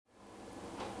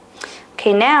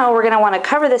Okay, now we're going to want to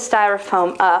cover this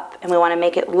styrofoam up, and we want to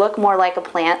make it look more like a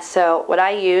plant. So what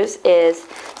I use is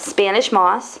Spanish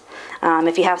moss.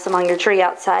 If you have some on your tree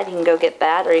outside, you can go get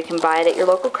that, or you can buy it at your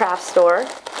local craft store.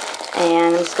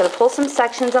 And I'm just going to pull some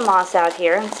sections of moss out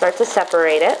here and start to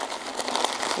separate it.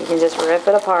 You can just rip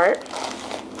it apart.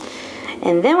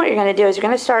 And then what you're going to do is you're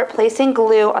going to start placing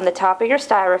glue on the top of your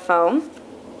styrofoam.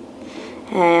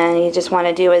 And you just want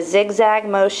to do a zigzag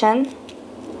motion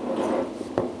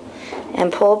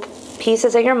and pull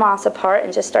pieces of your moss apart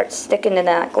and just start sticking to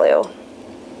that glue.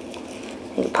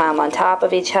 You can pile them on top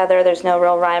of each other. There's no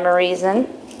real rhyme or reason.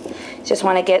 You just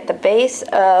want to get the base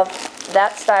of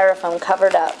that styrofoam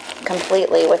covered up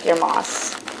completely with your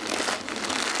moss.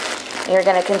 You're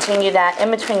going to continue that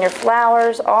in between your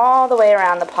flowers all the way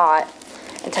around the pot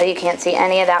until you can't see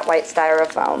any of that white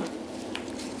styrofoam.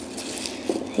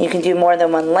 You can do more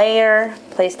than one layer,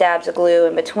 place dabs of glue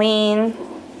in between,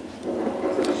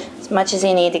 as much as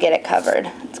you need to get it covered.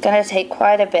 It's going to take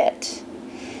quite a bit.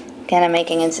 Again, I'm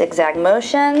making a zigzag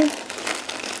motion.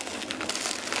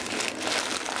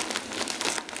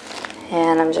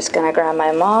 And I'm just going to grab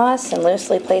my moss and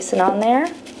loosely place it on there.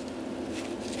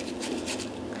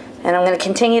 And I'm going to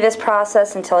continue this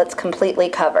process until it's completely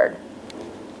covered.